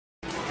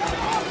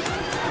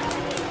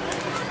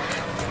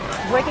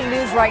Breaking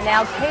news right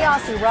now.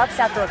 Chaos erupts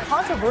after a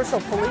controversial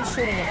police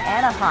shooting in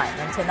Anaheim.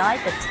 And tonight,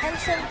 the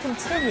tension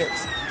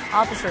continues.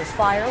 Officers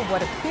fire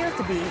what appeared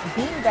to be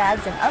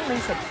beanbags and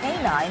unleash a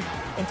canine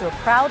into a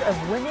crowd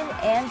of women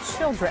and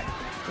children.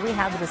 We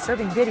have the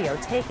disturbing video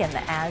taken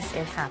as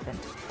it happened.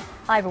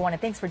 Hi, everyone,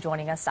 and thanks for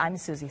joining us. I'm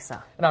Susie Sa.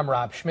 And I'm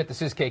Rob Schmidt.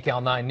 This is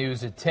KCAL 9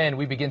 News at 10.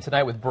 We begin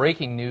tonight with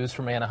breaking news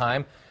from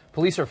Anaheim.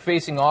 Police are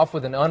facing off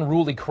with an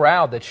unruly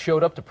crowd that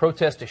showed up to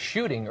protest a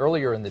shooting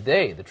earlier in the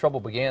day. The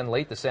trouble began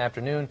late this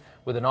afternoon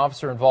with an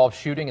officer-involved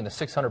shooting in the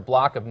 600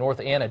 block of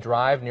North Anna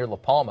Drive near La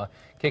Palma.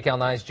 KCAL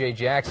 9's Jay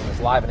Jackson is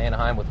live in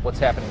Anaheim with what's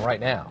happening right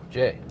now.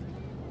 Jay.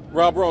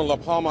 Rob, we're on La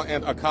Palma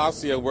and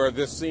Acacia, where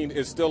this scene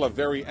is still a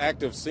very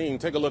active scene.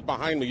 Take a look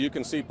behind me. You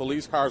can see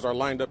police cars are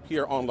lined up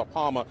here on La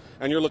Palma,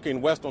 and you're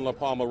looking west on La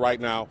Palma right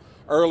now.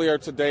 Earlier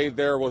today,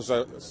 there was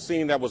a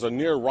scene that was a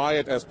near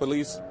riot as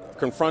police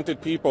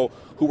confronted people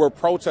who were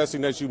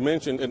protesting, as you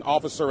mentioned, an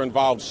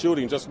officer-involved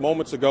shooting. Just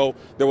moments ago,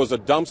 there was a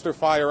dumpster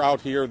fire out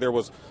here. There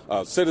was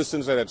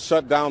citizens that had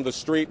shut down the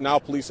street. Now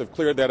police have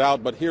cleared that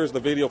out. But here's the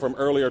video from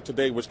earlier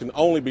today, which can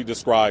only be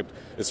described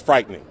as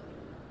frightening.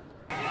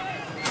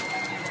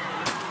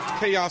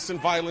 Chaos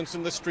and violence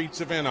in the streets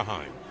of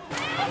Anaheim.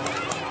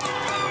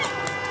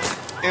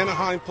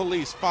 Anaheim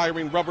police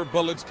firing rubber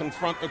bullets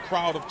confront a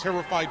crowd of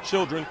terrified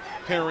children,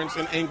 parents,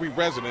 and angry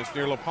residents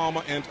near La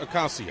Palma and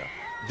Acacia.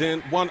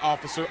 Then one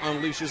officer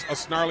unleashes a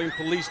snarling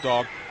police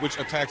dog, which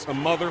attacks a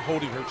mother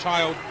holding her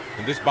child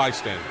and this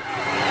bystander.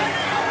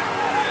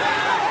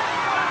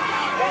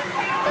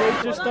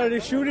 They just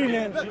started shooting,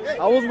 and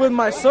I was with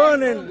my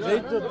son, and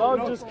the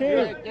dog just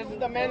came. This is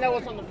the man that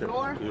was on the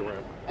floor.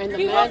 And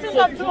He was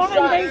on the floor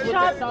and they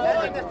shot.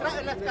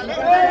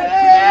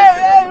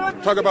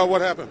 Talk about what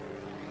happened.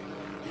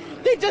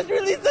 They just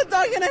released the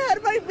dog, and I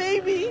had my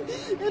baby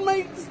and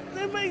my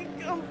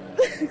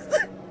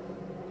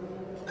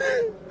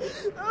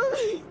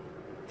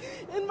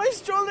in my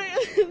stroller,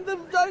 and the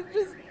dog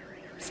just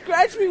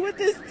scratched me with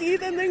his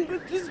teeth and then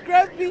just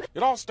grabbed me.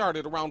 It all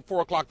started around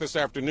 4 o'clock this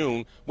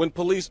afternoon when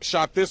police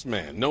shot this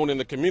man, known in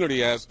the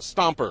community as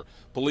Stomper.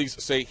 Police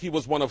say he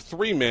was one of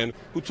 3 men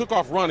who took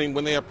off running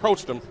when they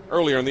approached him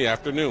earlier in the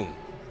afternoon.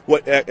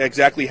 What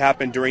exactly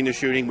happened during the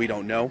shooting, we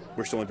don't know.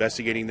 We're still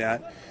investigating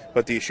that.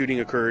 But the shooting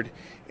occurred,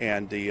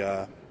 and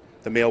the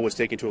male was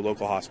taken to a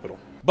local hospital.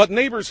 But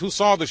neighbors who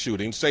saw the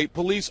shooting say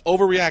police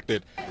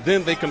overreacted.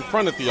 Then they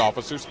confronted the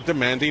officers,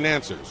 demanding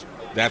answers.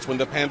 That's when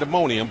the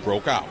pandemonium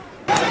broke out.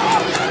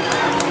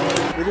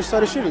 We just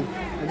started shooting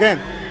again.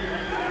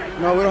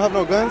 No, we don't have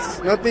no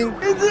guns, nothing.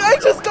 I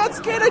just got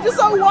scared. I just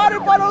saw a water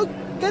bottle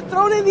get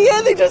thrown in the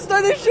air. They just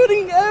started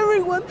shooting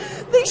everyone.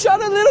 They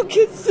shot a little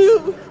kid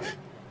too.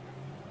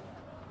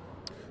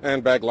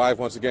 And back live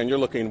once again, you're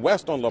looking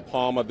west on La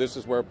Palma. This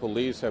is where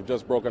police have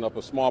just broken up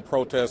a small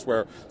protest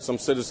where some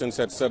citizens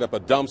had set up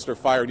a dumpster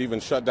fire and even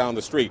shut down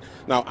the street.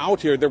 Now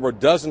out here, there were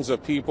dozens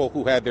of people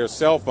who had their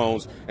cell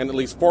phones, and at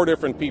least 4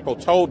 different people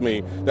told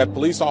me that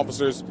police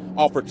officers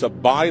offered to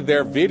buy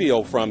their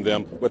video from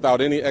them without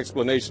any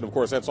explanation. Of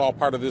course, that's all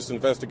part of this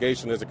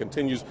investigation as it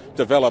continues to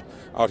develop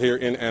out here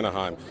in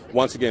Anaheim.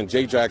 Once again,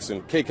 Jay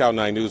Jackson, KCAL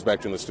 9 News,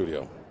 back to the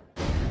studio.